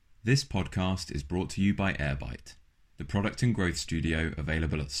This podcast is brought to you by Airbyte, the product and growth studio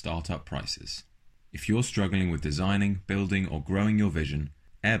available at startup prices. If you're struggling with designing, building, or growing your vision,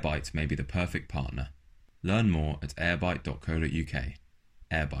 Airbyte may be the perfect partner. Learn more at airbyte.co.uk.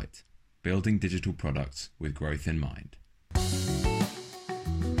 Airbyte, building digital products with growth in mind.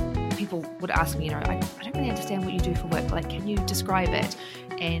 People would ask me, I don't really understand what you do for work. Like, can you describe it?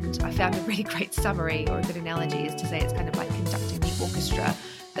 And I found a really great summary or a good analogy is to say it's kind of like conducting the orchestra.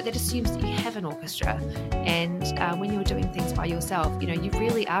 But that assumes that you have an orchestra. And when you're doing things by yourself, you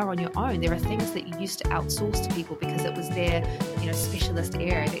really are on your own. There are things that you used to outsource to people because it was their, specialist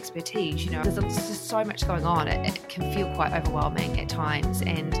area of expertise. There's just so much going on. It can feel quite overwhelming at times.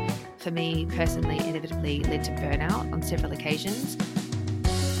 And for me personally, inevitably led to burnout on several occasions.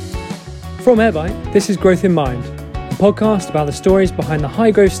 From Airbyte, this is Growth in Mind, a podcast about the stories behind the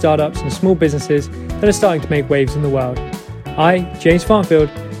high-growth startups and small businesses that are starting to make waves in the world. I, James Farfield,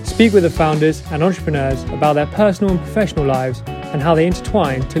 speak with the founders and entrepreneurs about their personal and professional lives and how they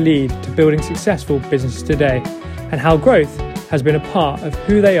intertwine to lead to building successful businesses today, and how growth has been a part of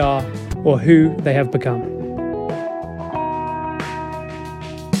who they are or who they have become.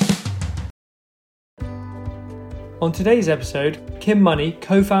 On today's episode, Kim Money,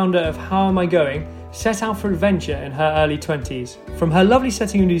 co-founder of How Am I Going, set out for adventure in her early 20s, from her lovely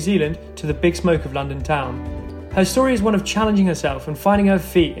setting in New Zealand to the big smoke of London town. Her story is one of challenging herself and finding her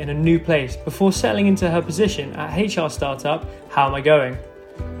feet in a new place before settling into her position at HR startup How Am I Going.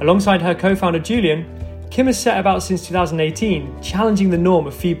 Alongside her co-founder Julian, Kim has set about since 2018, challenging the norm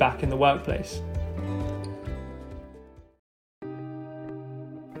of feedback in the workplace.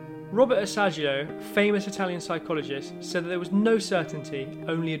 Robert Assaggio, famous Italian psychologist, said that there was no certainty,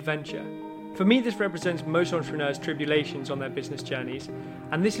 only adventure. For me, this represents most entrepreneurs' tribulations on their business journeys,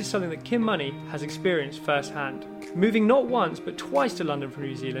 and this is something that Kim Money has experienced firsthand. Moving not once but twice to London from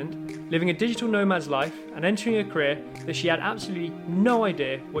New Zealand, living a digital nomad's life, and entering a career that she had absolutely no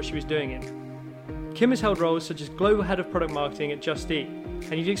idea what she was doing in. Kim has held roles such as Global Head of Product Marketing at Just Eat,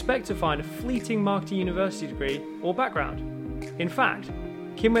 and you'd expect to find a fleeting marketing university degree or background. In fact,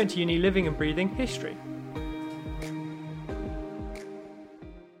 Kim went to uni living and breathing history.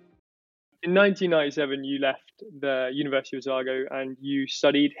 In 1997, you left the University of Otago and you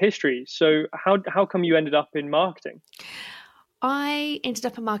studied history. So how come you ended up in marketing? I ended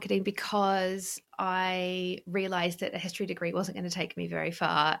up in marketing because I realised that a history degree wasn't going to take me very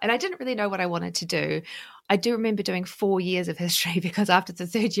far. And I didn't really know what I wanted to do. I do remember doing 4 years of history because after the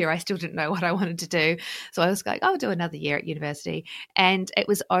third year, I still didn't know what I wanted to do. So I was like, I'll do another year at university. And it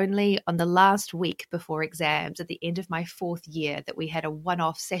was only on the last week before exams at the end of my fourth year that we had a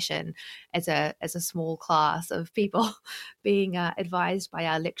one-off session as a small class of people being advised by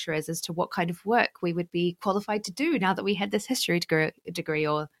our lecturers as to what kind of work we would be qualified to do now that we had this history degree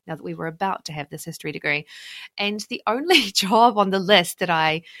or now that we were about to have this history degree. And the only job on the list that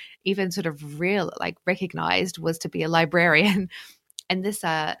I even sort of recognized was to be a librarian. And this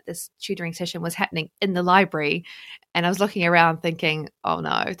tutoring session was happening in the library, and I was looking around thinking, "Oh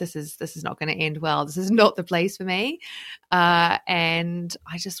no, this is not going to end well. This is not the place for me." And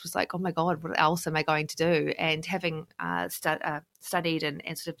I just was like, "Oh my God, what else am I going to do?" And having studied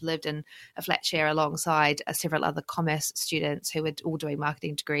and sort of lived in a flat share alongside several other commerce students who were all doing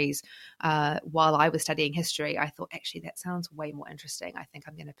marketing degrees while I was studying history, I thought, actually, that sounds way more interesting. I think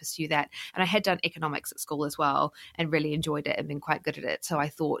I'm going to pursue that. And I had done economics at school as well and really enjoyed it and been quite good at it. So I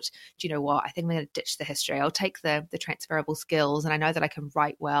thought, do you know what? I think I'm going to ditch the history. I'll take the transferable skills, and I know that I can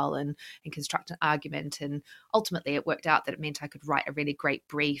write well and construct an argument. And ultimately, it worked out that it meant I could write a really great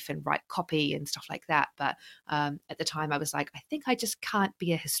brief and write copy and stuff like that. But at the time, I was like, I think I just can't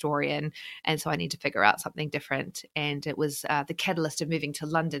be a historian, and so I need to figure out something different. And it was the catalyst of moving to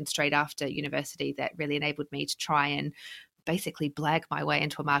London straight after university that really enabled me to try and basically blag my way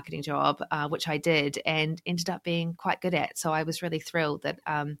into a marketing job, which I did and ended up being quite good at. So I was really thrilled that,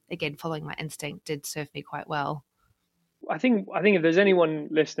 again, following my instinct did serve me quite well. I think if there's anyone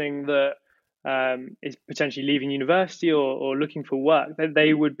listening that is potentially leaving university or looking for work, that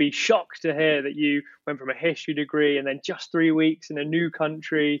they would be shocked to hear that you went from a history degree and then just 3 weeks in a new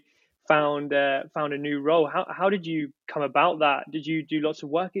country found a new role. How did you come about that? Did you do lots of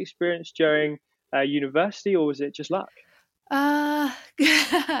work experience during university, or was it just luck?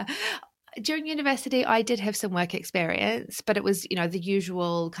 During university, I did have some work experience, but it was, the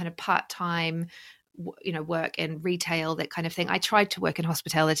usual kind of part-time, work in retail, that kind of thing. I tried to work in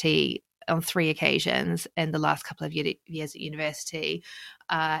hospitality on 3 occasions in the last couple of years at university.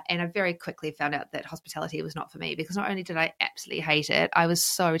 And I very quickly found out that hospitality was not for me, because not only did I absolutely hate it, I was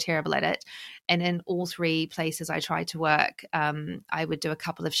so terrible at it. And in all three places I tried to work, I would do a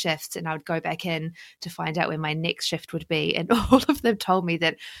couple of shifts and I would go back in to find out when my next shift would be. And all of them told me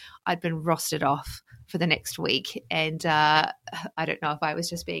that I'd been rostered off for the next week. And I don't know if I was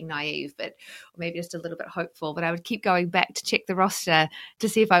just being naive, but maybe just a little bit hopeful, but I would keep going back to check the roster to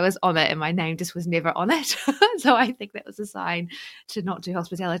see if I was on it, and my name just was never on it. So I think that was a sign to not do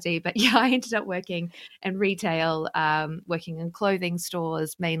hospitality. But yeah, I ended up working in retail, working in clothing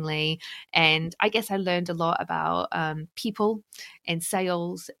stores mainly. And I guess I learned a lot about people and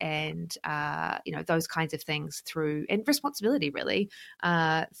sales and, those kinds of things and responsibility really,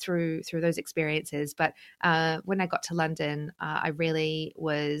 through those experiences. But when I got to London, I really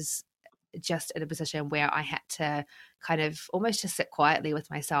was just in a position where I had to kind of almost just sit quietly with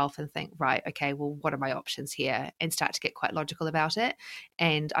myself and think, right, okay, well, what are my options here? And start to get quite logical about it.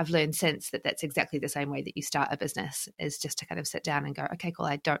 And I've learned since that that's exactly the same way that you start a business, is just to kind of sit down and go, okay, cool,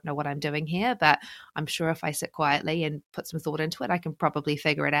 I don't know what I'm doing here, but I'm sure if I sit quietly and put some thought into it, I can probably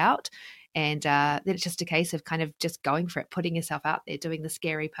figure it out. And then it's just a case of kind of just going for it, putting yourself out there, doing the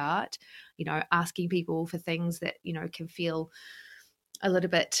scary part, asking people for things that, can feel a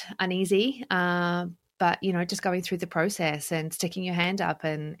little bit uneasy, but just going through the process and sticking your hand up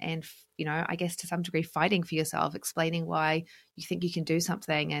and I guess to some degree fighting for yourself, explaining why you think you can do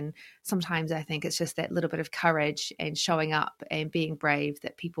something. And sometimes I think it's just that little bit of courage and showing up and being brave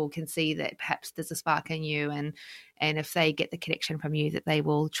that people can see that perhaps there's a spark in you, and if they get the connection from you, that they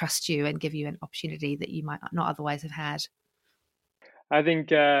will trust you and give you an opportunity that you might not otherwise have had. I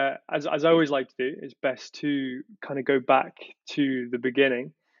think, as I always like to do, it's best to kind of go back to the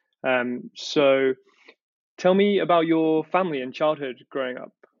beginning. So tell me about your family and childhood growing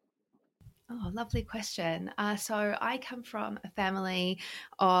up. Oh, lovely question. So I come from a family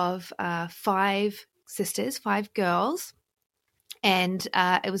of 5 sisters, 5 girls, and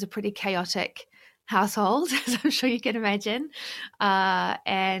it was a pretty chaotic household, as I'm sure you can imagine.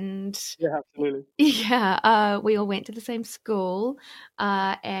 And Yeah, absolutely. yeah, we all went to the same school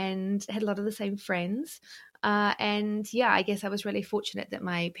and had a lot of the same friends. And yeah, I guess I was really fortunate that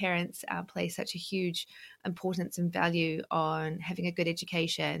my parents placed such a huge importance and value on having a good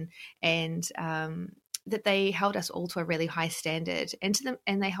education, and that they held us all to a really high standard, and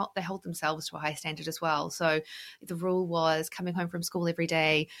they held themselves to a high standard as well. So the rule was, coming home from school every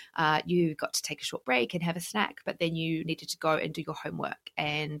day, you got to take a short break and have a snack, but then you needed to go and do your homework,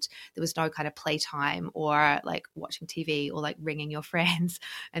 and there was no kind of playtime or like watching TV or like ringing your friends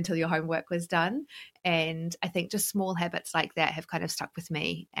until your homework was done. And I think just small habits like that have kind of stuck with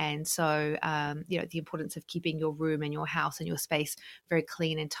me. And so, the importance of keeping your room and your house and your space very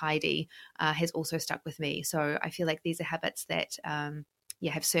clean and tidy has also stuck with me. So I feel like these are habits that,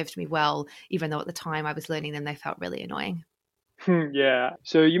 have served me well, even though at the time I was learning them, they felt really annoying. Yeah.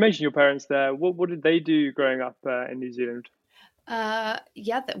 So you mentioned your parents there. What did they do growing up in New Zealand?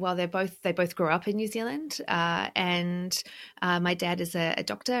 Well, they both grew up in New Zealand, and my dad is a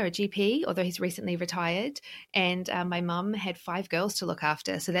doctor, a GP, although he's recently retired. And my mum had 5 girls to look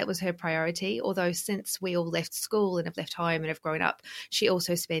after, so that was her priority. Although since we all left school and have left home and have grown up, she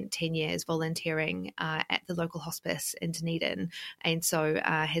also spent 10 years volunteering at the local hospice in Dunedin, and so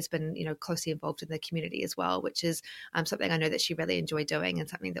has been closely involved in the community as well, which is something I know that she really enjoyed doing and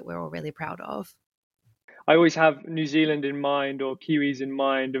something that we're all really proud of. I always have New Zealand in mind, or Kiwis in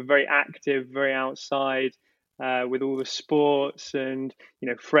mind, are very active, very outside, with all the sports and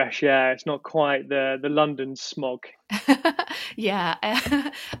fresh air. It's not quite the London smog. Yeah,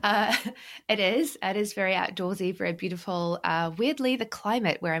 it is. It is very outdoorsy, very beautiful. Weirdly, the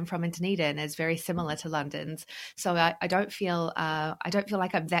climate where I'm from in Dunedin is very similar to London's, so I don't feel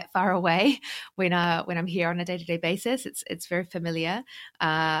like I'm that far away when I'm here on a day-to-day basis. It's very familiar,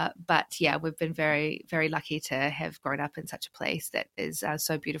 but yeah, we've been very, very lucky to have grown up in such a place that is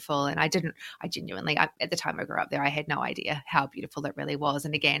so beautiful. And I genuinely, at the time I grew up there, I had no idea how beautiful it really was.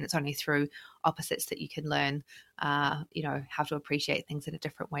 And again, it's only through opposites that you can learn how to appreciate things in a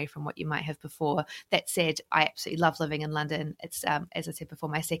different way from what you might have before. That said, I absolutely love living in London. It's, as I said before,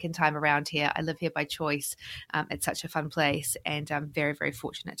 my second time around here. I live here by choice. It's such a fun place, and I'm very, very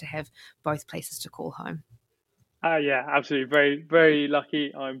fortunate to have both places to call home. Yeah, absolutely. Very, very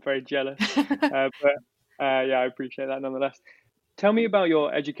lucky. I'm very jealous. But I appreciate that nonetheless. Tell me about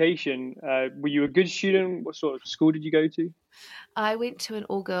your education. Were you a good student? What sort of school did you go to? I went to an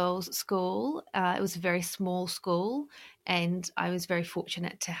all-girls school. It was a very small school, and I was very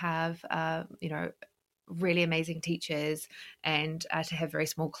fortunate to have, really amazing teachers and to have very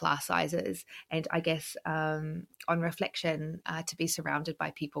small class sizes. And I guess on reflection, to be surrounded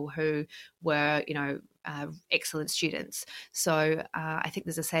by people who were, excellent students. So I think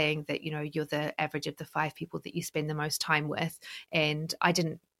there's a saying that, you're the average of the 5 people that you spend the most time with. And I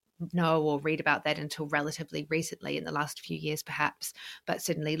didn't know or read about that until relatively recently, in the last few years perhaps, but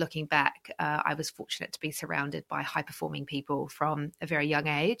certainly looking back, I was fortunate to be surrounded by high performing people from a very young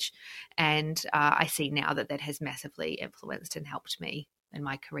age, and I see now that that has massively influenced and helped me in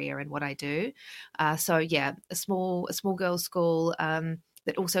my career and what I do. So yeah, a small girls' school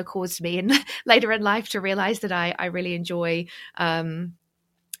that also caused me in later in life to realize that I really enjoy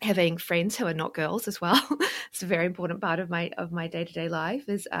having friends who are not girls as well. It's a very important part of my day-to-day life,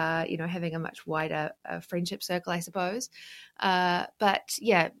 is having a much wider friendship circle, I suppose. But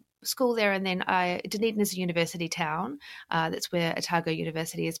yeah, school there, and then Dunedin is a university town. That's where Otago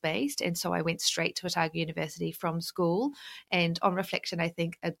University is based, and so I went straight to Otago University from school. And on reflection, I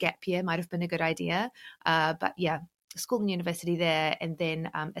think a gap year might have been a good idea. But yeah, school and university there, and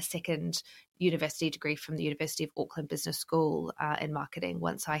then a second university degree from the University of Auckland Business School in marketing.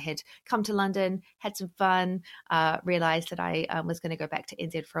 Once I had come to London, had some fun, realised that I was going to go back to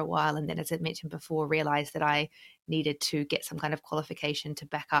NZ for a while, and then, as I mentioned before, realised that I needed to get some kind of qualification to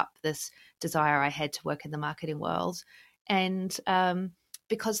back up this desire I had to work in the marketing world. And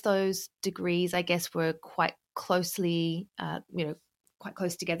because those degrees, I guess, were quite closely, quite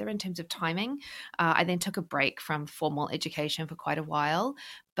close together in terms of timing, I then took a break from formal education for quite a while,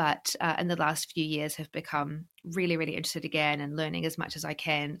 but in the last few years have become really, really interested again in learning as much as I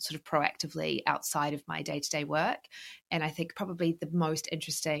can sort of proactively outside of my day-to-day work. And I think probably the most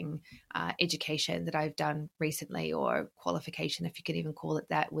interesting education that I've done recently, or qualification, if you could even call it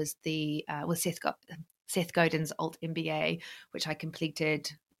that, was Seth Godin's Alt MBA, which I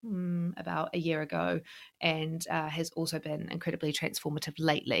completed about a year ago, and has also been incredibly transformative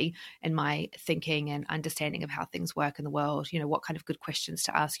lately in my thinking and understanding of how things work in the world. What kind of good questions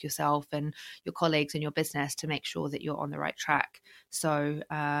to ask yourself and your colleagues and your business to make sure that you're on the right track. So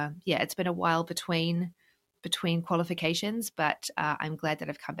it's been a while between qualifications, but I'm glad that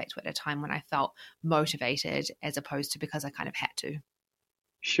I've come back to it at a time when I felt motivated, as opposed to because I kind of had to.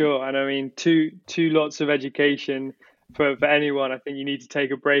 Sure. And I mean, two lots of education for anyone. I think you need to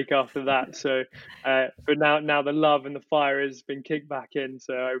take a break after that. So, but now the love and the fire has been kicked back in.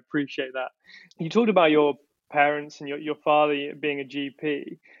 So I appreciate that. You talked about your parents and your father being a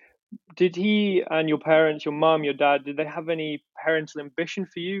GP. Did he and your parents, your mum, your dad, did they have any parental ambition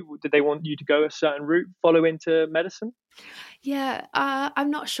for you? Did they want you to go a certain route, follow into medicine? Yeah,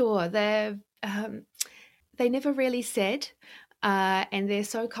 I'm not sure. They never really said. And they're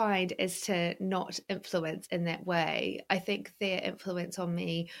so kind as to not influence in that way. I think their influence on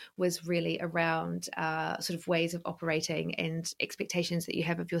me was really around sort of ways of operating and expectations that you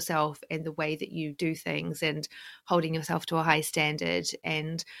have of yourself and the way that you do things, and holding yourself to a high standard,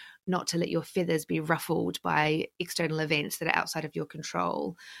 and not to let your feathers be ruffled by external events that are outside of your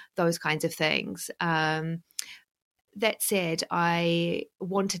control, those kinds of things. That said, I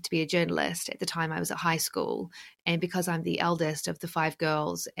wanted to be a journalist at the time I was at high school. And because I'm the eldest of the 5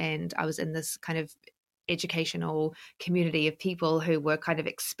 girls, and I was in this kind of educational community of people who were kind of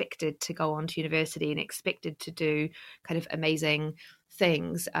expected to go on to university and expected to do kind of amazing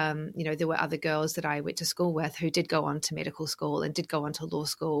things. There were other girls that I went to school with who did go on to medical school and did go on to law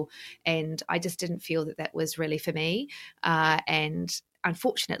school. And I just didn't feel that was really for me. And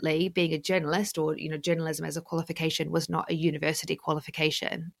unfortunately, being a journalist, or journalism as a qualification, was not a university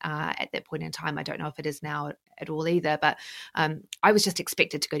qualification at that point in time. I don't know if it is now at all either, but I was just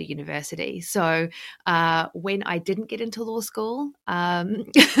expected to go to university. So when I didn't get into law school,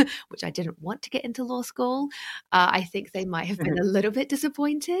 which I didn't want to get into law school, I think they might have been a little bit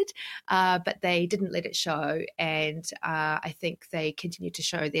disappointed, but they didn't let it show. And I think they continued to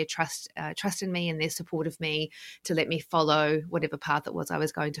show their trust in me and their support of me to let me follow whatever path it was I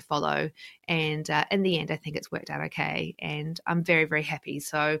was going to follow. And in the end, I think it's worked out okay. And I'm very, very happy.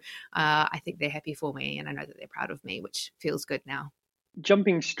 So I think they're happy for me, and I know that they're proud of me, which feels good now.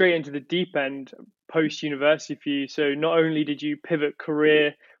 Jumping straight into the deep end post-university for you. So not only did you pivot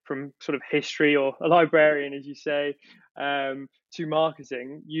career from sort of history, or a librarian, as you say, to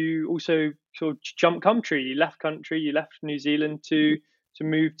marketing, you also sort of jumped country. You left country, you left New Zealand to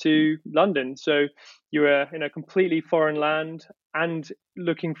move to London. So you were in a completely foreign land and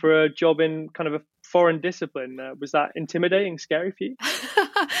looking for a job in kind of a foreign discipline. Was that intimidating, scary for you?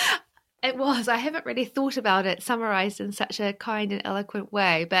 It was. I haven't really thought about it summarized in such a kind and eloquent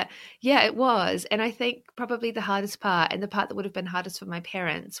way, but yeah, it was. And I think probably the hardest part, and the part that would have been hardest for my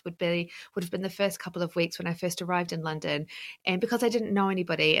parents, would have been the first couple of weeks when I first arrived in London. And because I didn't know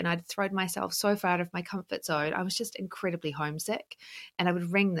anybody and I'd thrown myself so far out of my comfort zone, I was just incredibly homesick. And I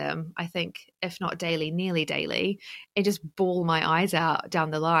would ring them, I think, if not daily, nearly daily, and just bawl my eyes out down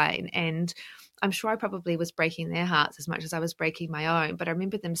the line. And I'm sure I probably was breaking their hearts as much as I was breaking my own. But I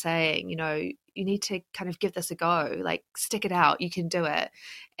remember them saying, you need to kind of give this a go, like stick it out, you can do it.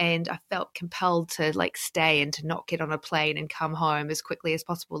 And I felt compelled to like stay and to not get on a plane and come home as quickly as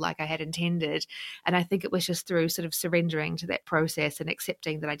possible like I had intended. And I think it was just through sort of surrendering to that process and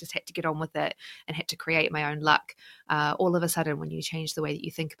accepting that I just had to get on with it and had to create my own luck. All of a sudden, when you change the way that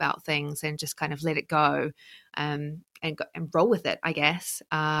you think about things and just kind of let it go, and roll with it, I guess,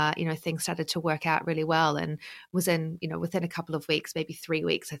 things started to work out really well. And within a couple of weeks, maybe 3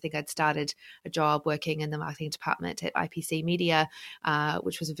 weeks, I think I'd started a job working in the marketing department at IPC Media,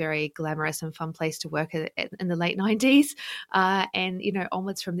 which was a very glamorous and fun place to work in the late 90s. And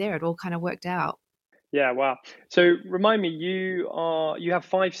onwards from there, it all kind of worked out. Yeah, wow. So remind me, you have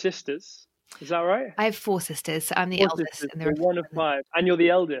 5 sisters. Is that right? I have 4 sisters. So I'm the eldest. And you're one of 5. And you're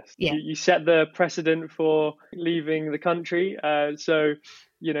the eldest. Yeah. You set the precedent for leaving the country. So,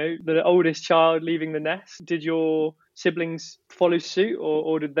 the oldest child leaving the nest. Did your siblings follow suit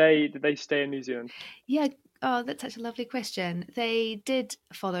or did they stay in New Zealand? Yeah. Oh, that's such a lovely question. They did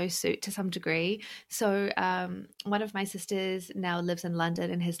follow suit to some degree. So one of my sisters now lives in London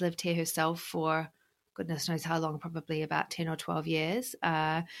and has lived here herself for goodness knows how long, probably about 10 or 12 years.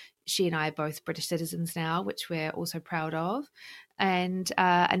 She and I are both British citizens now, which we're also proud of. And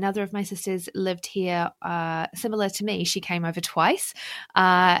another of my sisters lived here similar to me. She came over twice.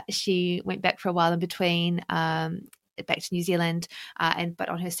 She went back for a while in between, back to New Zealand, but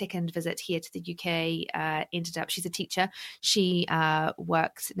on her second visit here to the UK, ended up, she's a teacher. She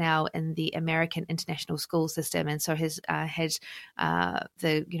works now in the American international school system, and so has had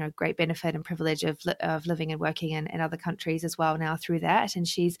the great benefit and privilege of living and working in other countries as well now through that. And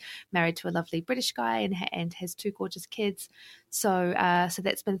she's married to a lovely British guy and has 2 gorgeous kids. So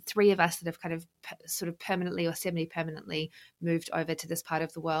that's been 3 of us that have kind of sort of permanently or semi-permanently moved over to this part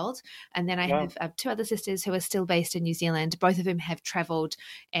of the world. And then I have 2 other sisters who are still based in New Zealand. Both of them have travelled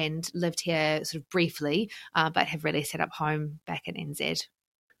and lived here sort of briefly, but have really set up home back in NZ.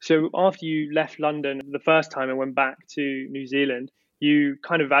 So after you left London the first time and went back to New Zealand, you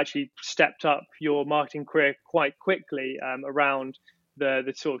kind of actually stepped up your marketing career quite quickly around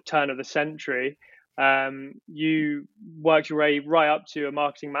the sort of turn of the century. You worked your way right up to a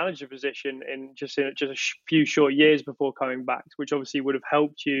marketing manager position in just a few short years before coming back, which obviously would have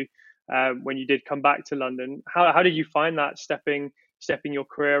helped you when you did come back to London. How did you find that stepping your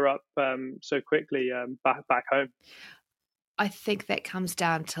career up so quickly back home? I think that comes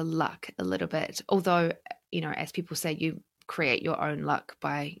down to luck a little bit. Although, as people say, you create your own luck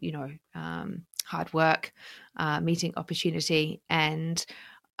by, hard work, meeting opportunity. And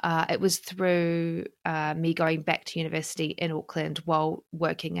it was through me going back to university in Auckland while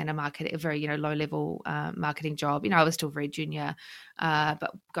working in a very low-level marketing job. I was still very junior,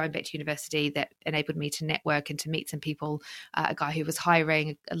 but going back to university, that enabled me to network and to meet some people. A guy who was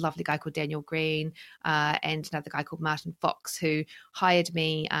hiring, a lovely guy called Daniel Green, and another guy called Martin Fox, who hired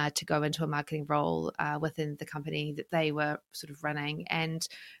me to go into a marketing role within the company that they were sort of running. And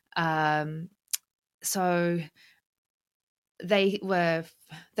so they were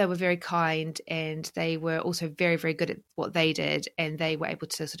very kind, and they were also very, very good at what they did, and they were able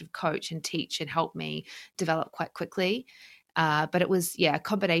to sort of coach and teach and help me develop quite quickly. But it was, a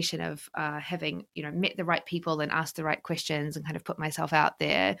combination of having, met the right people and asked the right questions and kind of put myself out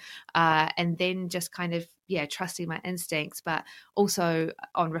there. And then just kind of, trusting my instincts, but also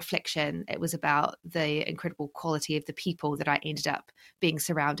on reflection, it was about the incredible quality of the people that I ended up being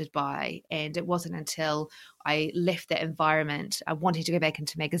surrounded by. And it wasn't until I left that environment, I wanted to go back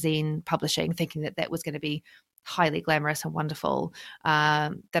into magazine publishing, thinking that was going to be highly glamorous and wonderful,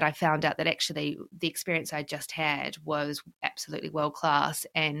 that I found out that actually the experience I just had was absolutely world class,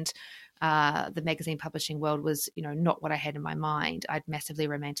 and the magazine publishing world was, not what I had in my mind. I'd massively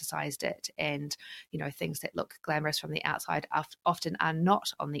romanticized it, and things that look glamorous from the outside often are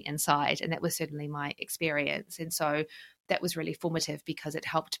not on the inside, and that was certainly my experience. And so that was really formative because it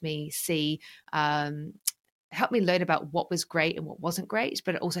helped me see helped me learn about what was great and what wasn't great,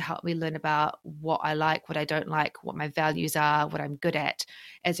 but it also helped me learn about what I like, what I don't like, what my values are, what I'm good at,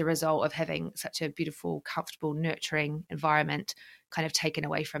 as a result of having such a beautiful, comfortable, nurturing environment kind of taken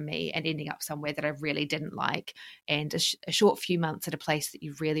away from me and ending up somewhere that I really didn't like. And a short few months at a place that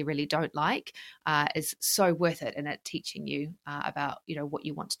you really, really don't like is so worth it, and it teaching you about, what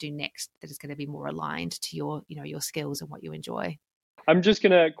you want to do next that is going to be more aligned to your, your skills and what you enjoy. I'm just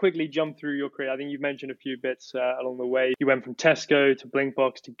going to quickly jump through your career. I think you've mentioned a few bits along the way. You went from Tesco to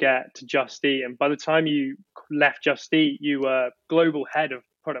Blinkbox to Get to Just Eat. And by the time you left Just Eat, you were global head of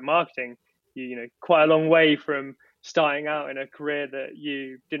product marketing. You quite a long way from starting out in a career that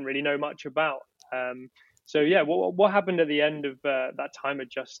you didn't really know much about. So yeah, what happened at the end of that time at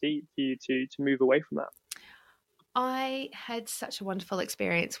Just Eat for you to move away from that? I had such a wonderful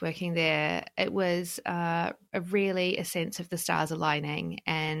experience working there. It was really a sense of the stars aligning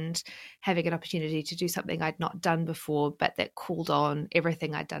and having an opportunity to do something I'd not done before, but that called on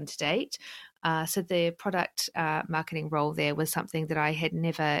everything I'd done to date. So the product marketing role there was something that I had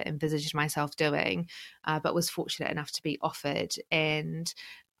never envisaged myself doing, but was fortunate enough to be offered. And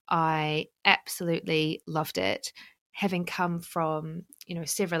I absolutely loved it. Having come from,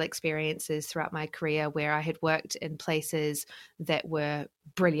 several experiences throughout my career where I had worked in places that were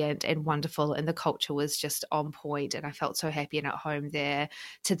brilliant and wonderful and the culture was just on point and I felt so happy and at home there,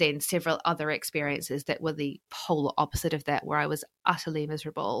 to then several other experiences that were the polar opposite of that, where I was utterly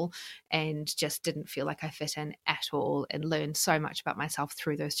miserable and just didn't feel like I fit in at all, and learned so much about myself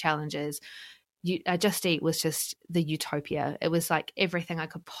through those challenges. Just Eat was just the utopia. It was like everything I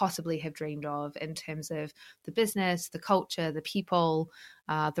could possibly have dreamed of in terms of the business, the culture, the people,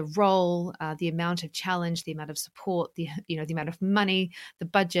 the role, the amount of challenge, the amount of support, the amount of money, the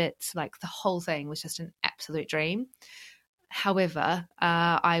budgets, like the whole thing was just an absolute dream. However,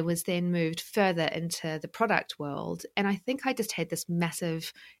 I was then moved further into the product world, and I think I just had this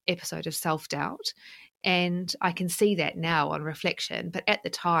massive episode of self-doubt. And I can see that now on reflection. But at the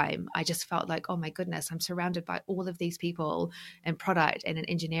time, I just felt like, oh my goodness, I'm surrounded by all of these people in product and in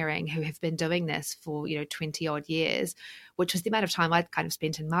engineering who have been doing this for, 20 odd years, which was the amount of time I'd kind of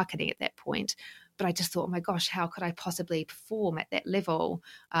spent in marketing at that point. But I just thought, oh my gosh, how could I possibly perform at that level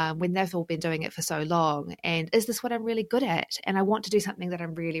when they've all been doing it for so long? And is this what I'm really good at? And I want to do something that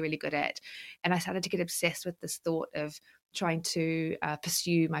I'm really, really good at. And I started to get obsessed with this thought of trying to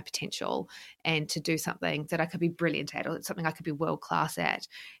pursue my potential and to do something that I could be brilliant at, or something I could be world class at.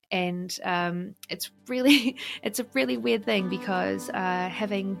 And it's a really weird thing, because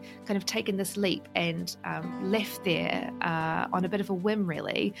having kind of taken this leap and left there on a bit of a whim,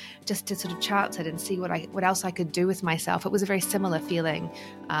 really, just to sort of chance it and see what else I could do with myself. It was a very similar feeling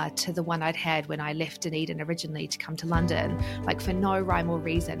to the one I'd had when I left Dunedin originally to come to London, like for no rhyme or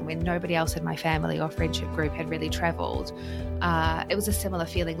reason, when nobody else in my family or friendship group had really travelled. It was a similar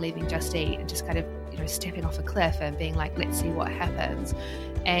feeling leaving Just Eat and just kind of, stepping off a cliff and being like, let's see what happens.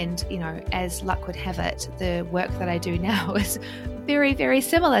 And, as luck would have it, the work that I do now is very, very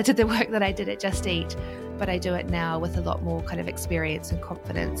similar to the work that I did at Just Eat, but I do it now with a lot more kind of experience and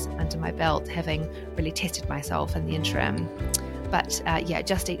confidence under my belt, having really tested myself in the interim. But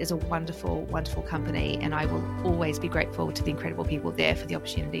Just Eat is a wonderful, wonderful company, and I will always be grateful to the incredible people there for the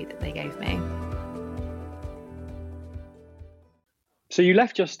opportunity that they gave me. So you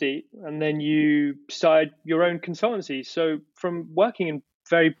left Just Eat and then you started your own consultancy. So from working in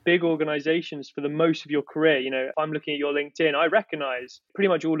very big organizations for the most of your career, if I'm looking at your LinkedIn, I recognize pretty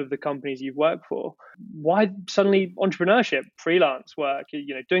much all of the companies you've worked for. Why suddenly entrepreneurship, freelance work,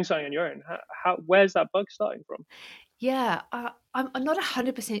 doing something on your own? Where's that bug starting from? Yeah, I'm not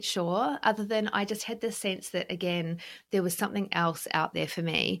 100% sure, other than I just had this sense that, again, there was something else out there for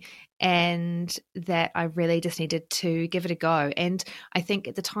me and that I really just needed to give it a go. And I think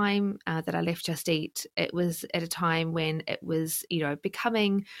at the time that I left Just Eat, it was at a time when it was,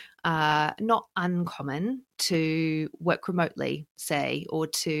 becoming not uncommon to work remotely, say, or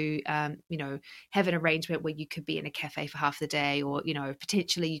to, have an arrangement where you could be in a cafe for half the day, or,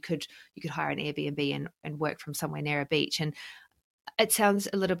 potentially you could hire an Airbnb and work from somewhere near a beach. And it sounds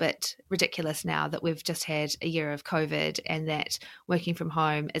a little bit ridiculous now that we've just had a year of COVID and that working from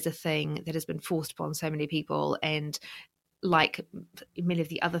home is a thing that has been forced upon so many people. And like many of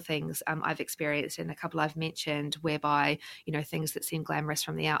the other things I've experienced, and a couple I've mentioned, whereby, things that seem glamorous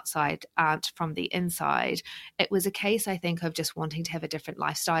from the outside aren't from the inside. It was a case, I think, of just wanting to have a different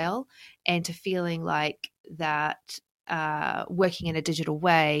lifestyle and to feeling like that working in a digital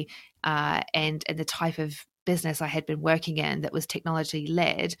way and the type of business I had been working in that was technology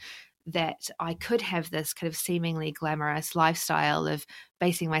led, that I could have this kind of seemingly glamorous lifestyle of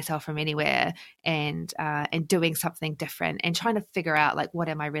basing myself from anywhere and doing something different and trying to figure out, like, what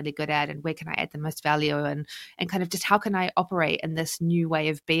am I really good at and where can I add the most value, and kind of just how can I operate in this new way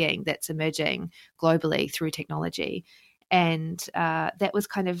of being that's emerging globally through technology. And that was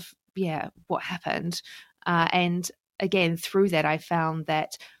kind of, what happened. And again, through that, I found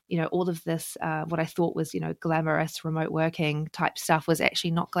that, all of this, what I thought was, glamorous remote working type stuff was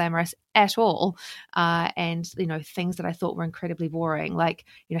actually not glamorous at all. And, things that I thought were incredibly boring, like,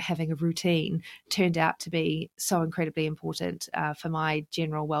 having a routine, turned out to be so incredibly important for my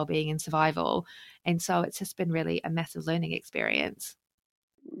general well-being and survival. And so it's just been really a massive learning experience.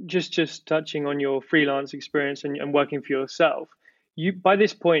 Just touching on your freelance experience and working for yourself, you, by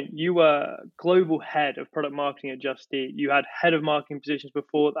this point, you were global head of product marketing at Just Eat. You had head of marketing positions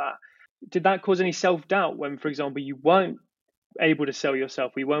before that. Did that cause any self-doubt when, for example, you weren't able to sell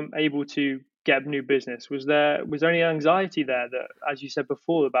yourself, we weren't able to get new business? Was there any anxiety there, that, as you said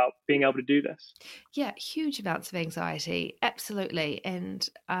before, about being able to do this? Yeah, huge amounts of anxiety, absolutely. And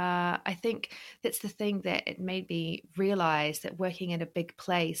I think that's the thing that it made me realize, that working in a big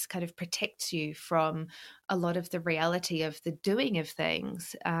place kind of protects you from a lot of the reality of the doing of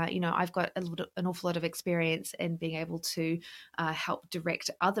things. I've got an awful lot of experience in being able to help direct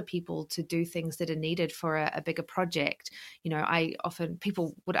other people to do things that are needed for a bigger project.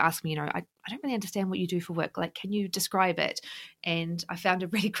 People would ask me, I don't really understand what you do for work. Like, can you describe it? And I found a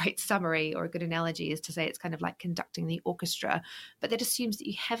really great summary, or a good analogy, is to say it's kind of like conducting the orchestra, but that assumes that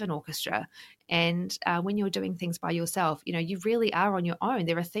you have an orchestra. And when you're doing things by yourself, you really are on your own.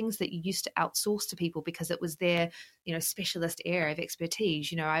 There are things that you used to outsource to people because it was their, specialist area of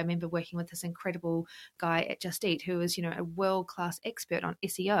expertise. I remember working with this incredible guy at Just Eat who was, a world-class expert on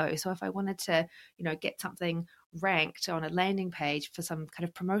SEO. So if I wanted to, get something ranked on a landing page for some kind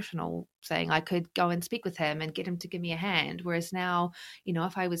of promotional thing, I could go and speak with him and get him to give me a hand. Whereas now,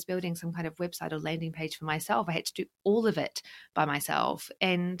 if I was building some kind of website or landing page for myself, I had to do all of it by myself.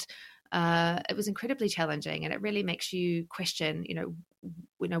 And it was incredibly challenging, and it really makes you question,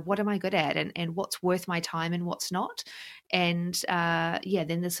 what am I good at, and what's worth my time and what's not. And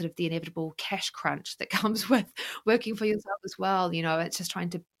then there's sort of the inevitable cash crunch that comes with working for yourself as well. It's just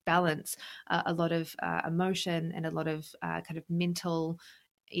trying to balance a lot of emotion and a lot of kind of mental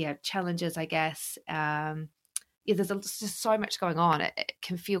challenges, I guess. There's just so much going on. It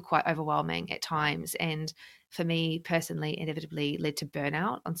can feel quite overwhelming at times. And for me personally, inevitably led to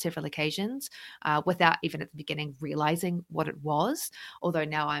burnout on several occasions, without even at the beginning realizing what it was. Although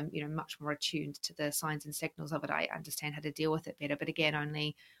now I'm, much more attuned to the signs and signals of it. I understand how to deal with it better, but again,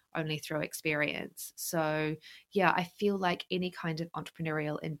 only through experience. So I feel like any kind of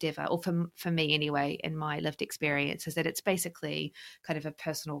entrepreneurial endeavor, or for me anyway, in my lived experience, is that it's basically kind of a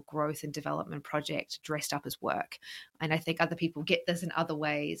personal growth and development project dressed up as work. And I think other people get this in other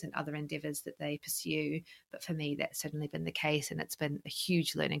ways and other endeavors that they pursue. But for me, that's certainly been the case. And it's been a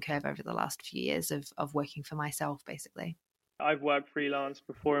huge learning curve over the last few years of working for myself, basically. I've worked freelance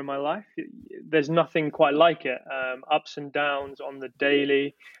before in my life. There's nothing quite like it. Ups and downs on the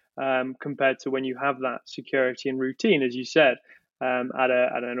daily, compared to when you have that security and routine, as you said, at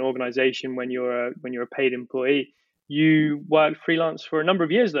an organization when you're a paid employee. You worked freelance for a number of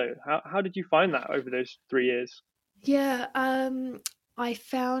years, though. How did you find that over those 3 years? Yeah, I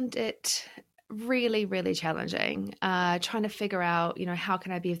found it really, really challenging, trying to figure out, how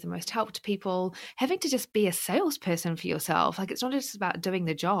can I be of the most help to people, having to just be a salesperson for yourself. Like, it's not just about doing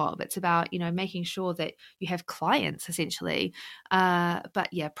the job, it's about, making sure that you have clients, essentially. But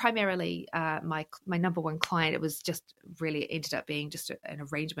primarily my number one client, it was just really ended up being just an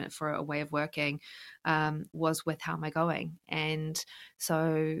arrangement for a way of working, was with How Am I Going? And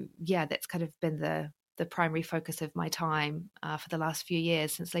so, that's kind of been the primary focus of my time for the last few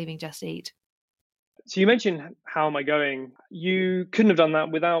years since leaving Just Eat. So you mentioned How Am I Going? You couldn't have done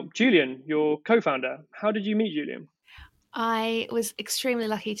that without Julian, your co-founder. How did you meet Julian? I was extremely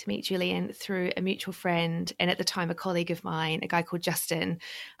lucky to meet Julian through a mutual friend, and at the time a colleague of mine, a guy called Justin,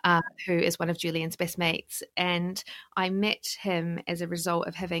 who is one of Julian's best mates. And I met him as a result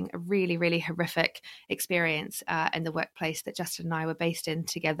of having a really, really horrific experience in the workplace that Justin and I were based in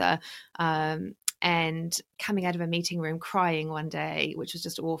together. And coming out of a meeting room crying one day, which was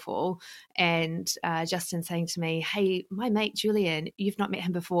just awful. And Justin saying to me, "Hey, my mate Julian, you've not met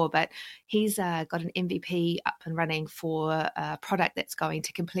him before, but he's got an MVP up and running for a product that's going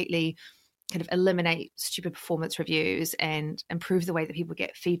to completely kind of eliminate stupid performance reviews and improve the way that people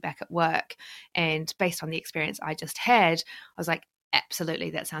get feedback at work." And based on the experience I just had, I was like,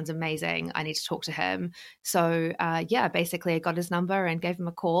 absolutely, that sounds amazing. I need to talk to him. So basically I got his number and gave him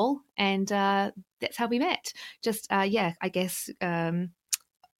a call, and that's how we met. Just I guess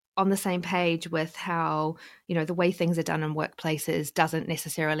on the same page with how, the way things are done in workplaces doesn't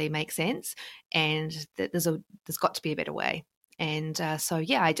necessarily make sense, and that there's got to be a better way. And so,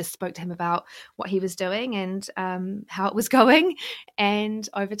 yeah, I just spoke to him about what he was doing and how it was going. And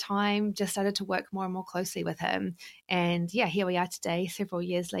over time, just started to work more and more closely with him. And yeah, here we are today, several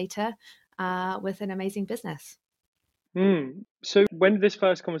years later, with an amazing business. So when did this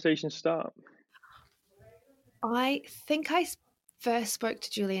first conversation start? I think I first spoke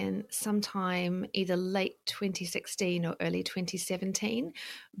to Julian sometime either late 2016 or early 2017,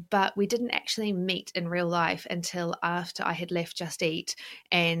 but we didn't actually meet in real life until after I had left Just Eat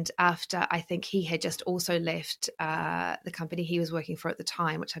and after I think he had just also left the company he was working for at the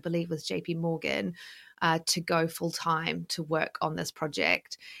time, which I believe was JP Morgan. To go full time to work on this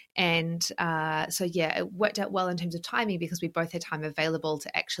project. And so, yeah, it worked out well in terms of timing because we both had time available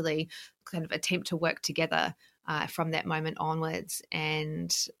to actually kind of attempt to work together from that moment onwards.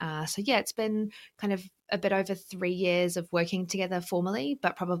 And so, yeah, it's been kind of a bit over 3 years of working together formally,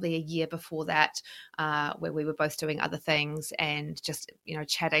 but probably a year before that where we were both doing other things and just,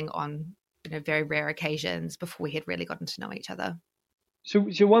 chatting on, very rare occasions before we had really gotten to know each other. So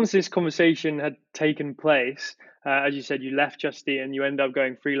once this conversation had taken place, as you said, you left Just Eat and you end up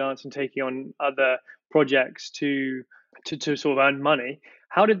going freelance and taking on other projects to sort of earn money.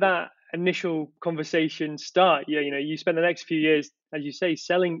 How did that initial conversation start? Yeah, you spent the next few years, as you say,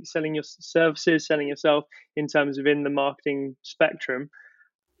 selling your services, selling yourself in terms of in the marketing spectrum.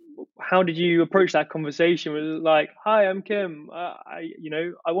 How did you approach that conversation? Was it like, "Hi, I'm Kim. I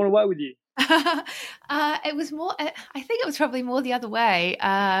want to work with you." It was more, I think it was probably more the other way.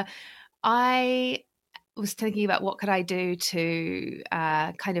 I was thinking about what could I do to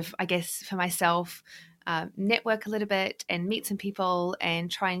kind of, I guess, for myself, network a little bit and meet some people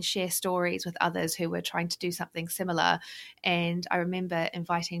and try and share stories with others who were trying to do something similar. And I remember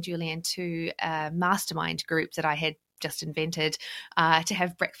inviting Julian to a mastermind group that I had just invented to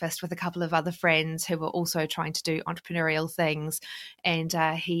have breakfast with a couple of other friends who were also trying to do entrepreneurial things. And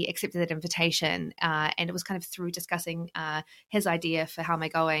he accepted that invitation. And it was kind of through discussing his idea for How Am I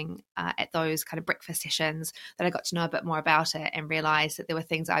Going at those kind of breakfast sessions that I got to know a bit more about it and realized that there were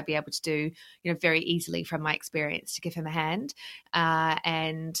things I'd be able to do, very easily from my experience to give him a hand.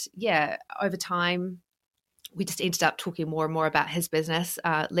 And yeah, over time, we just ended up talking more and more about his business,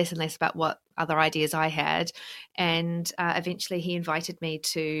 less and less about what other ideas I had. And eventually he invited me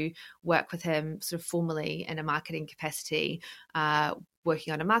to work with him sort of formally in a marketing capacity,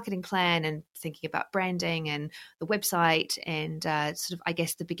 working on a marketing plan and thinking about branding and the website and sort of, I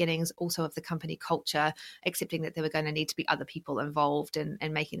guess, the beginnings also of the company culture, accepting that there were going to need to be other people involved in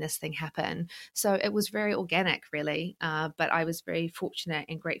making this thing happen. So it was very organic, really. But I was very fortunate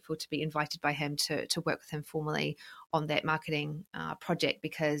and grateful to be invited by him to work with him formally on that marketing project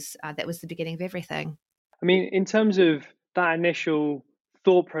because that was the beginning of everything. I mean, in terms of that initial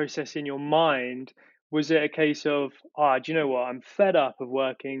thought process in your mind, was it a case of, do you know what? I'm fed up of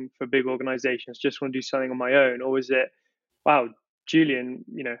working for big organizations, just want to do something on my own? Or was it, wow, Julian,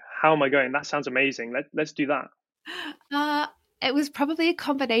 how am I going? That sounds amazing. Let's do that. It was probably a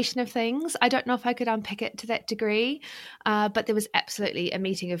combination of things. I don't know if I could unpick it to that degree, but there was absolutely a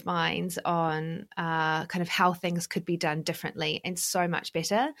meeting of minds on kind of how things could be done differently and so much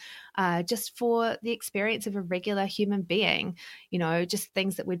better, just for the experience of a regular human being, just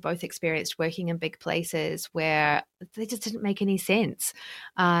things that we'd both experienced working in big places where they just didn't make any sense,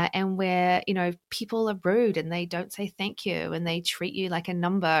 and where, people are rude and they don't say thank you and they treat you like a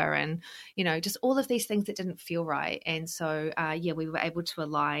number and, just all of these things that didn't feel right. And so, we were able to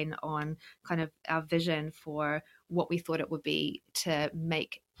align on kind of our vision for what we thought it would be to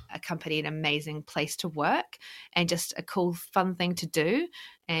make a company an amazing place to work and just a cool, fun thing to do.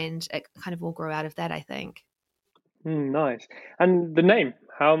 And it kind of all grew out of that, I think. Nice. And the name,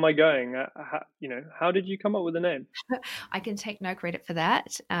 How Am I Going? How did you come up with the name? I can take no credit for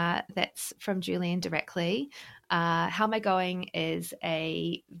that. That's from Julian directly. How Am I Going is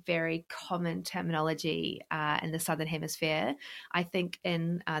a very common terminology in the Southern Hemisphere. I think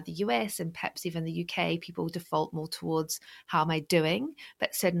in the US and perhaps even the UK, people default more towards how am I doing,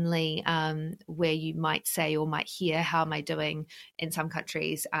 but certainly where you might say or might hear how am I doing in some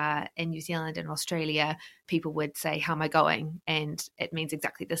countries, in New Zealand and Australia, people would say how am I going, and it means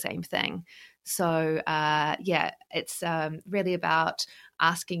exactly the same thing. So it's really about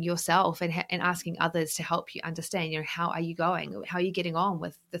asking yourself and asking others to help you understand, how are you going? How are you getting on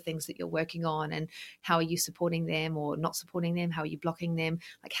with the things that you're working on? And how are you supporting them or not supporting them? How are you blocking them?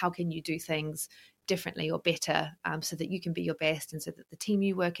 Like, how can you do things differently or better so that you can be your best and so that the team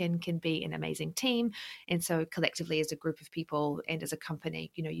you work in can be an amazing team. And so collectively as a group of people and as a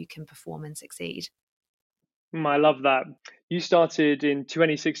company, you can perform and succeed. I love that. You started in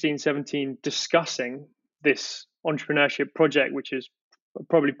 2016-17 discussing this entrepreneurship project, which is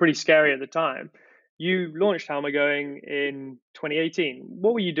probably pretty scary at the time. You launched How Am I Going in 2018.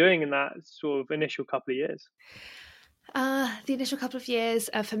 What were you doing in that sort of initial couple of years? The initial couple of years,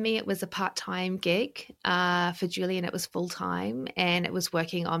 for me, it was a part-time gig. For Julian, it was full-time, and it was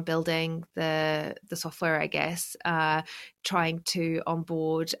working on building the software, I guess, trying to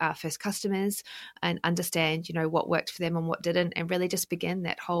onboard our first customers and understand, what worked for them and what didn't, and really just begin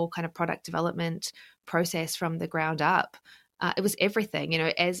that whole kind of product development process from the ground up. It was everything,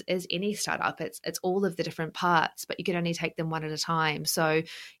 as any startup, it's all of the different parts, but you can only take them one at a time. So,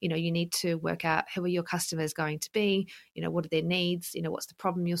 you need to work out who are your customers going to be, what are their needs, what's the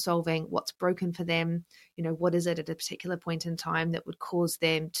problem you're solving, what's broken for them, what is it at a particular point in time that would cause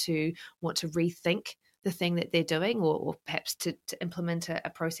them to want to rethink the thing that they're doing, or perhaps to implement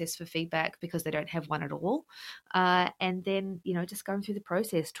a process for feedback because they don't have one at all. And then, just going through the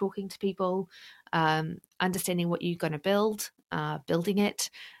process, talking to people, understanding what you're going to build, building it,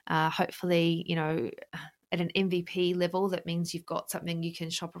 hopefully, at an MVP level, that means you've got something you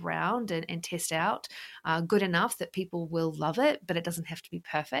can shop around and test out, good enough that people will love it, but it doesn't have to be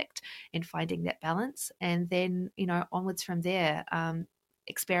perfect, and finding that balance. And then, onwards from there,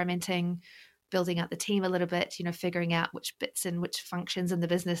 experimenting, building out the team a little bit, figuring out which bits and which functions in the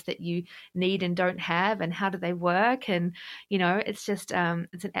business that you need and don't have, and how do they work. And, it's just,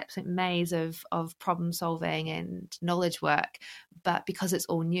 it's an absolute maze of problem solving and knowledge work. But because it's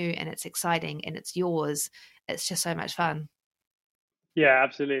all new and it's exciting and it's yours, it's just so much fun. Yeah,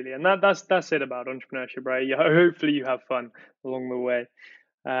 absolutely. And that's it about entrepreneurship, right? Hopefully you have fun along the way.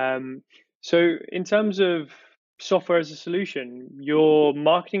 So in terms of software as a solution, your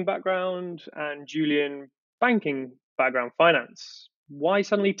marketing background and Julian banking background, finance, why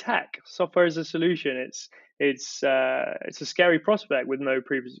suddenly tech? Software as a solution, it's a scary prospect with no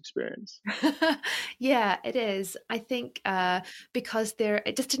previous experience. Yeah, it is. I think because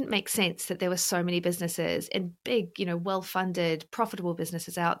it just didn't make sense that there were so many businesses and big, well-funded, profitable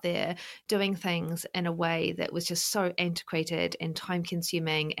businesses out there doing things in a way that was just so antiquated and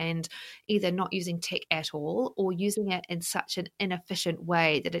time-consuming, and either not using tech at all or using it in such an inefficient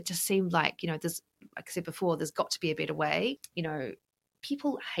way that it just seemed like, there's, like I said before, there's got to be a better way.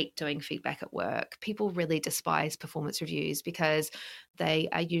 People hate doing feedback at work. People really despise performance reviews because they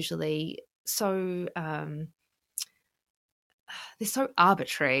are usually so they're so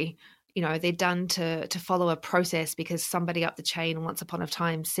arbitrary. They're done to follow a process because somebody up the chain once upon a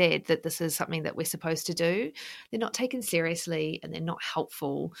time said that this is something that we're supposed to do. They're not taken seriously and they're not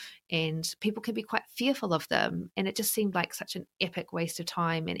helpful, and people can be quite fearful of them. And it just seemed like such an epic waste of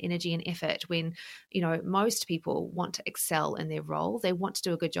time and energy and effort when, most people want to excel in their role. They want to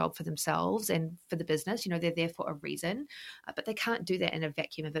do a good job for themselves and for the business. They're there for a reason, but they can't do that in a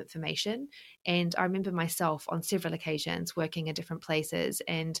vacuum of information. And I remember myself on several occasions working in different places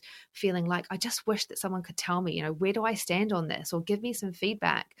and feeling like I just wish that someone could tell me, where do I stand on this, or give me some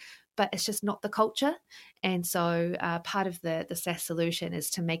feedback. But it's just not the culture. And so part of the SaaS solution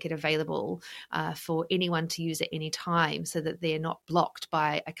is to make it available for anyone to use at any time, so that they're not blocked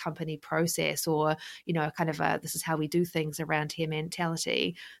by a company process or, kind of this is how we do things around here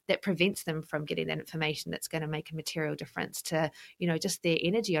mentality that prevents them from getting that information that's going to make a material difference to, just their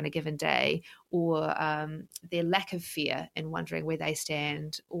energy on a given day, or their lack of fear and wondering where they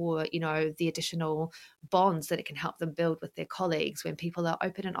stand, or, the additional bonds that it can help them build with their colleagues when people are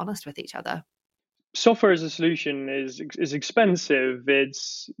open and honest with each other. Software as a solution is expensive.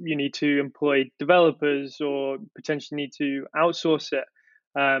 You need to employ developers or potentially need to outsource it.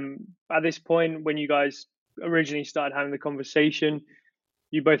 At this point, when you guys originally started having the conversation,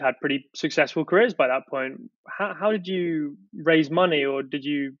 you both had pretty successful careers by that point. How did you raise money, or did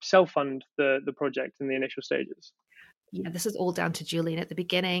you self-fund the project in the initial stages? Yeah, this is all down to Julian at the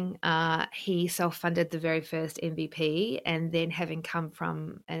beginning. He self-funded the very first MVP, and then having come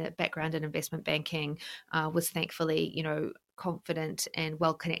from a background in investment banking, was thankfully, confident and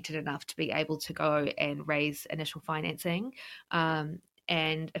well connected enough to be able to go and raise initial financing.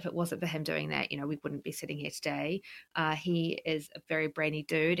 And if it wasn't for him doing that, we wouldn't be sitting here today. He is a very brainy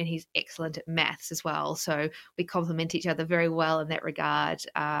dude, and he's excellent at maths as well. So we complement each other very well in that regard.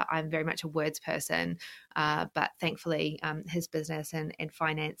 I'm very much a words person, but thankfully his business and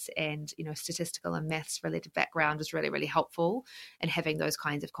finance and, statistical and maths related background was really, really helpful in having those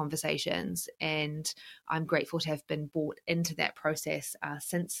kinds of conversations. And I'm grateful to have been brought into that process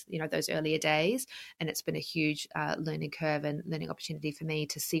since, those earlier days. And it's been a huge learning curve and learning opportunity for for me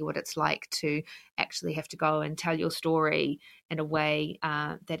to see what it's like to actually have to go and tell your story in a way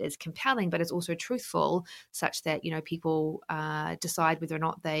that is compelling, but is also truthful, such that, people decide whether or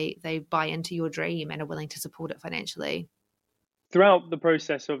not they buy into your dream and are willing to support it financially. Throughout the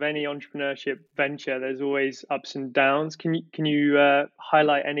process of any entrepreneurship venture, there's always ups and downs. Can you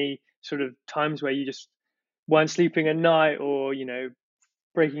highlight any sort of times where you just weren't sleeping at night, or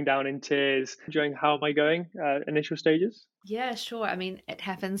breaking down in tears during How Am I Going initial stages? Yeah, sure. I mean, it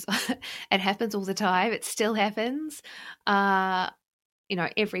happens. It happens all the time. It still happens.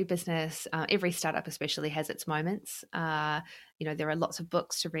 Every business, every startup especially, has its moments. There are lots of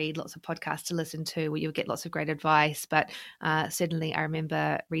books to read, lots of podcasts to listen to where you'll get lots of great advice. But certainly I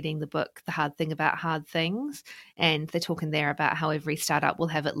remember reading the book, The Hard Thing About Hard Things, and they're talking there about how every startup will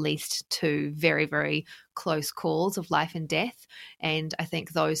have at least two very, very close calls of life and death. And I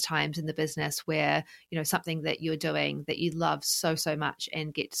think those times in the business where, something that you're doing that you love so, so much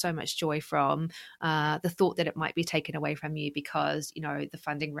and get so much joy from, the thought that it might be taken away from you because, the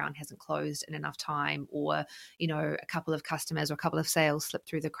funding round hasn't closed in enough time, or, a couple of customers or a couple of sales slip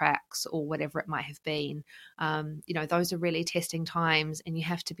through the cracks, or whatever it might have been. Those are really testing times, and you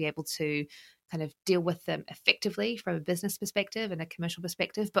have to be able to kind of deal with them effectively from a business perspective and a commercial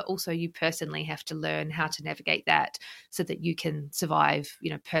perspective, but also you personally have to learn how to navigate that so that you can survive,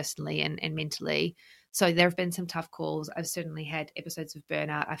 personally and mentally. So there have been some tough calls. I've certainly had episodes of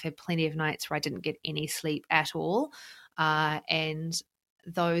burnout. I've had plenty of nights where I didn't get any sleep at all. And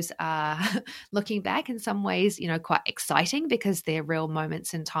those are, looking back, in some ways, quite exciting because they're real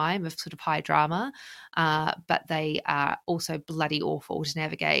moments in time of sort of high drama, but they are also bloody awful to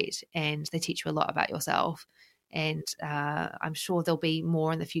navigate, and they teach you a lot about yourself. And I'm sure there'll be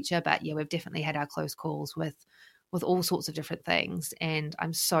more in the future, but yeah, we've definitely had our close calls with all sorts of different things, and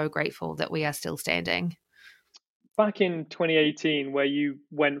I'm so grateful that we are still standing. Back in 2018, where you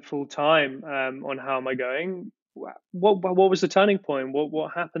went full time on How Am I Going, what was the turning point?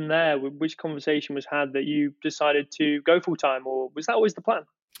 What happened there? Which conversation was had that you decided to go full time, or was that always the plan?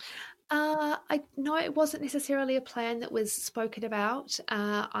 I no, it wasn't necessarily a plan that was spoken about.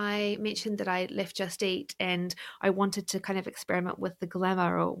 I mentioned that I left Just Eat, and I wanted to kind of experiment with the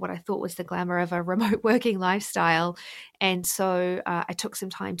glamour, or what I thought was the glamour, of a remote working lifestyle. And so I took some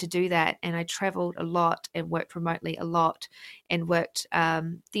time to do that, and I traveled a lot and worked remotely a lot, and worked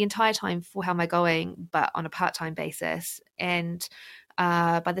the entire time for How Am I Going, but on a part-time basis. And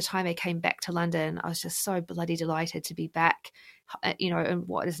by the time I came back to London, I was just so bloody delighted to be back, in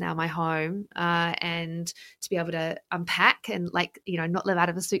what is now my home, and to be able to unpack and not live out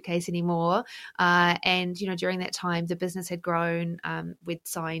of a suitcase anymore. And during that time, the business had grown. We'd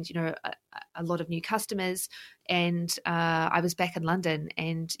signed a lot of new customers, and I was back in London.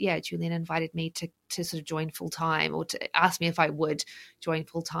 And yeah, Julian invited me to sort of join full time, or to ask me if I would join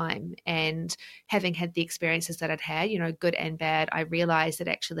full time. And having had the experiences that I'd had, good and bad, I realized that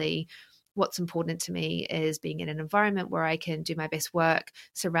actually what's important to me is being in an environment where I can do my best work,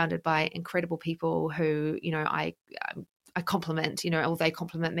 surrounded by incredible people who, I compliment, or they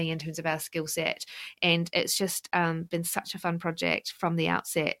compliment me in terms of our skill set. And it's just been such a fun project from the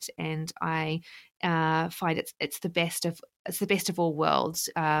outset. And I find it's the best of all worlds.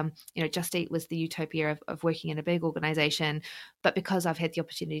 Just Eat was the utopia of working in a big organization, but because I've had the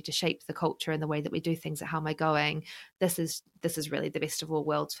opportunity to shape the culture and the way that we do things at How Am I Going, this is really the best of all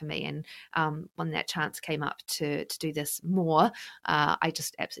worlds for me. And when that chance came up to do this more, I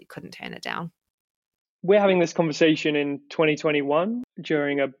just absolutely couldn't turn it down. We're having this conversation in 2021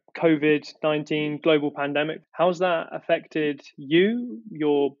 during a COVID-19 global pandemic. How's that affected you,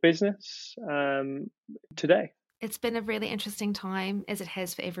 your business today? It's been a really interesting time, as it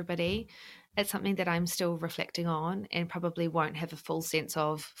has for everybody. It's something that I'm still reflecting on and probably won't have a full sense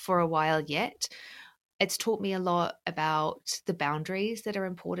of for a while yet. It's taught me a lot about the boundaries that are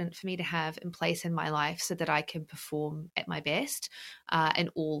important for me to have in place in my life so that I can perform at my best in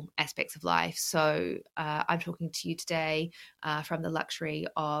all aspects of life. So I'm talking to you today from the luxury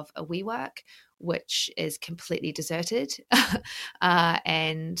of a WeWork, which is completely deserted.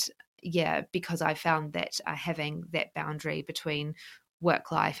 And yeah, because I found that having that boundary between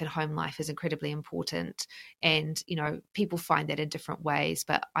work life and home life is incredibly important. And, people find that in different ways,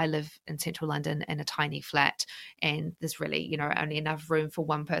 but I live in central London in a tiny flat, and there's really, only enough room for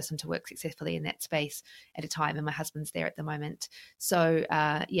one person to work successfully in that space at a time. And my husband's there at the moment. So,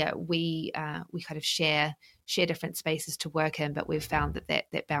 we kind of share different spaces to work in, but we've found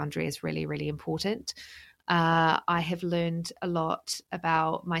that boundary is really, really important. I have learned a lot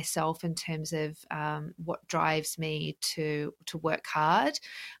about myself in terms of what drives me to work hard,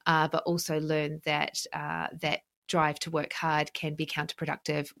 but also learned that drive to work hard can be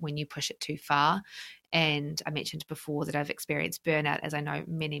counterproductive when you push it too far. And I mentioned before that I've experienced burnout, as I know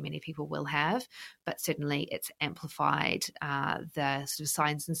many, many people will have, but certainly it's amplified the sort of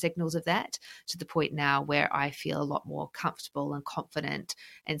signs and signals of that to the point now where I feel a lot more comfortable and confident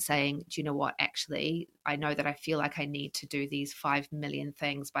in saying, do you know what, actually, I know that I feel like I need to do these 5 million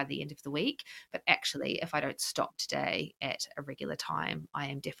things by the end of the week, but actually, if I don't stop today at a regular time, I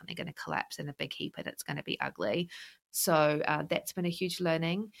am definitely going to collapse in a big heap and it's going to be ugly. So that's been a huge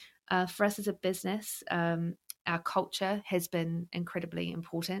learning. For us as a business, our culture has been incredibly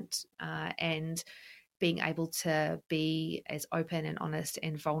important, and being able to be as open and honest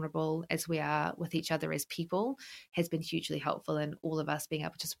and vulnerable as we are with each other as people has been hugely helpful in all of us being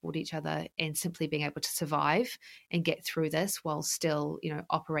able to support each other and simply being able to survive and get through this while still,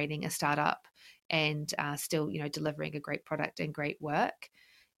 operating a startup and still, delivering a great product and great work.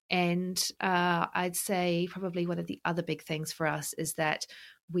 And I'd say probably one of the other big things for us is that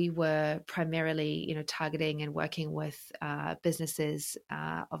we were primarily, targeting and working with businesses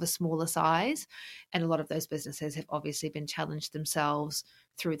of a smaller size. And a lot of those businesses have obviously been challenged themselves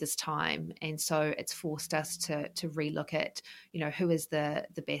through this time. And so it's forced us to relook at, who is the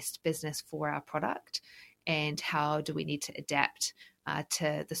best business for our product and how do we need to adapt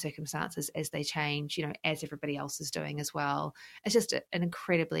to the circumstances as they change, as everybody else is doing as well. It's just an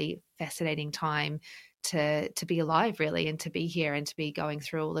incredibly fascinating time to be alive, really, and to be here and to be going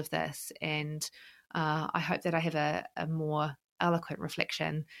through all of this. And I hope that I have a more eloquent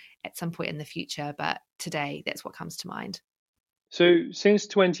reflection at some point in the future, but today that's what comes to mind. So since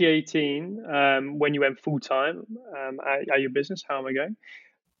 2018, when you went full-time at your business, How Am I Going?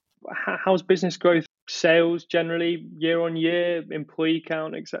 How's business growth, sales generally, year on year, employee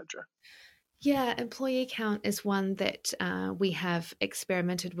count, etc.? Yeah, employee count is one that we have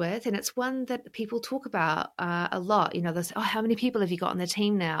experimented with, and it's one that people talk about a lot. They say, oh, how many people have you got on the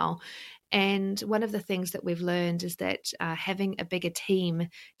team now? And one of the things that we've learned is that having a bigger team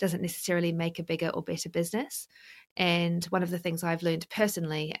doesn't necessarily make a bigger or better business. And one of the things I've learned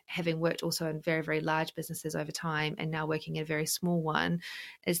personally, having worked also in very, very large businesses over time and now working in a very small one,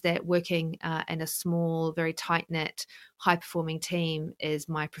 is that working in a small, very tight-knit, high-performing team is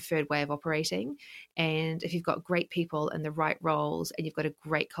my preferred way of operating. And if you've got great people in the right roles and you've got a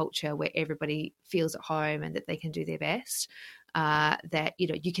great culture where everybody feels at home and that they can do their best, that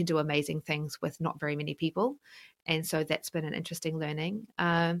you can do amazing things with not very many people. And so that's been an interesting learning.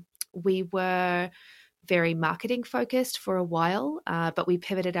 We were very marketing focused for a while, but we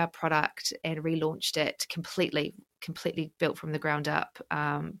pivoted our product and relaunched it completely built from the ground up,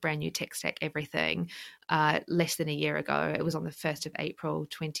 brand new tech stack, everything, less than a year ago. It was on the 1st of April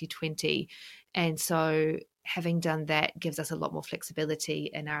 2020. And so having done that gives us a lot more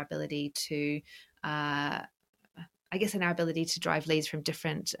flexibility in our ability to drive leads from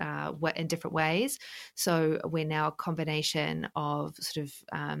in different ways. So we're now a combination of sort of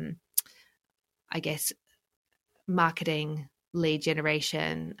marketing, lead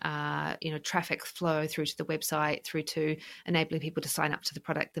generation, traffic flow through to the website, through to enabling people to sign up to the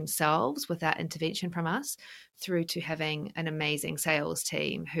product themselves without intervention from us, through to having an amazing sales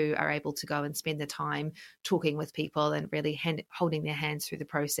team who are able to go and spend the time talking with people and really holding their hands through the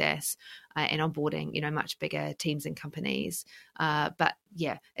process and onboarding, much bigger teams and companies. But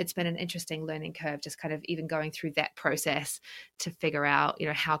yeah, it's been an interesting learning curve, just kind of even going through that process to figure out,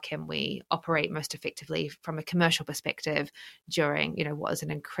 how can we operate most effectively from a commercial perspective during, what is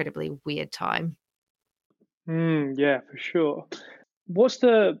an incredibly weird time. Yeah, for sure. What's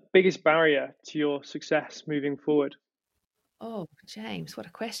the biggest barrier to your success moving forward? Oh, James, what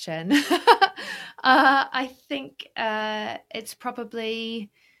a question. I think it's probably,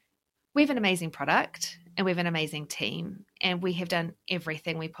 we have an amazing product and we have an amazing team and we have done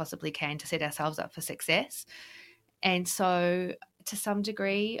everything we possibly can to set ourselves up for success. And so to some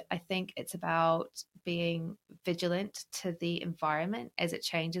degree, I think it's about being vigilant to the environment as it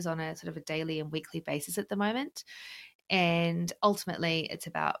changes on a sort of a daily and weekly basis at the moment. And ultimately, it's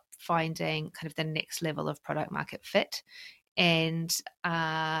about finding kind of the next level of product market fit. And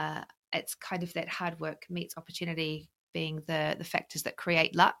it's kind of that hard work meets opportunity being the factors that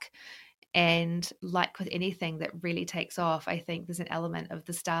create luck. And like with anything that really takes off, I think there's an element of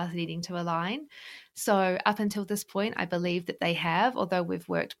the stars needing to align. So up until this point, I believe that they have, although we've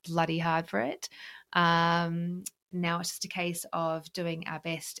worked bloody hard for it. Now it's just a case of doing our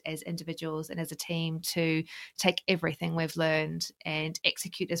best as individuals and as a team to take everything we've learned and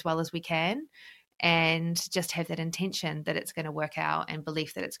execute as well as we can, and just have that intention that it's going to work out and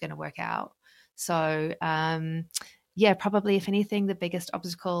belief that it's going to work out. So, yeah, probably if anything, the biggest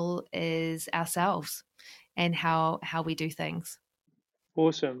obstacle is ourselves and how we do things.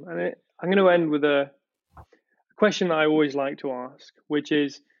 Awesome. And I'm going to end with a question that I always like to ask, which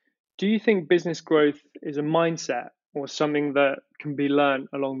is, do you think business growth is a mindset or something that can be learned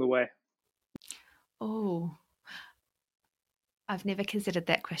along the way? Oh, I've never considered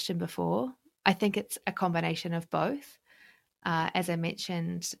that question before. I think it's a combination of both. As I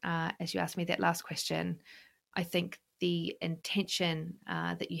mentioned, as you asked me that last question, I think the intention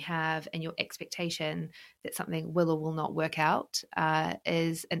that you have and your expectation that something will or will not work out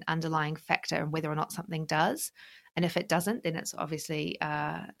is an underlying factor in whether or not something does. And if it doesn't, then it's obviously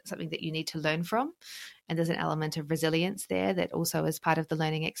something that you need to learn from. And there's an element of resilience there that also is part of the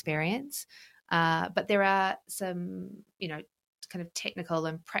learning experience. But there are some, kind of technical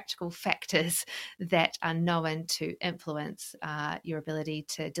and practical factors that are known to influence your ability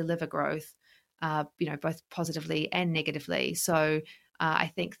to deliver growth, both positively and negatively. So I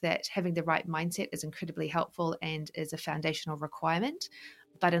think that having the right mindset is incredibly helpful and is a foundational requirement.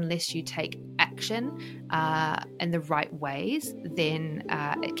 But unless you take action in the right ways, then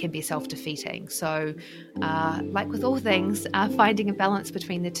it can be self-defeating. So like with all things, finding a balance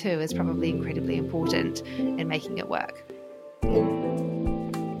between the two is probably incredibly important in making it work.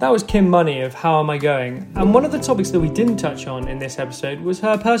 That was Kim Money of How Am I Going? And one of the topics that we didn't touch on in this episode was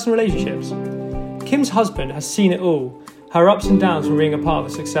her personal relationships. Kim's husband has seen it all, her ups and downs from being a part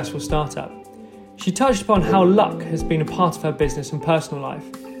of a successful startup. She touched upon how luck has been a part of her business and personal life.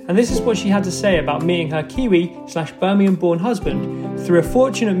 And this is what she had to say about meeting her Kiwi/Birmingham-born husband through a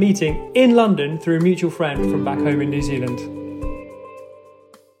fortunate meeting in London through a mutual friend from back home in New Zealand.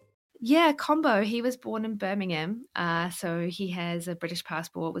 Yeah, combo. He was born in Birmingham, so he has a British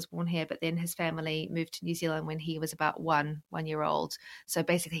passport, was born here, but then his family moved to New Zealand when he was about one year old. So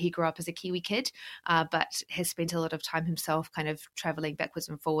basically he grew up as a Kiwi kid, but has spent a lot of time himself kind of traveling backwards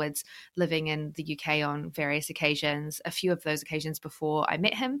and forwards, living in the UK on various occasions, a few of those occasions before I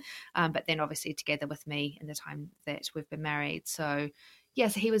met him, but then obviously together with me in the time that we've been married. So yeah,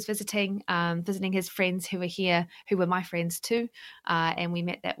 so he was visiting his friends who were here, who were my friends too, and we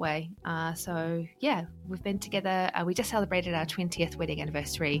met that way. So yeah, we've been together. We just celebrated our 20th wedding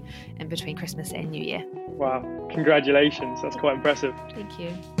anniversary in between Christmas and New Year. Wow, congratulations. That's quite impressive. Thank you.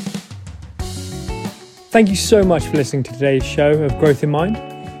 Thank you so much for listening to today's show of Growth in Mind.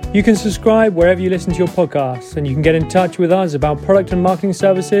 You can subscribe wherever you listen to your podcasts, and you can get in touch with us about product and marketing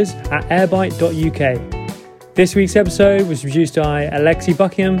services at airbyte.uk. This week's episode was produced by Alexi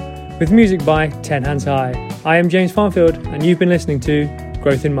Buckingham with music by 10 Hands High. I am James Farnfield and you've been listening to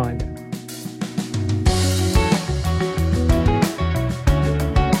Growth in Mind.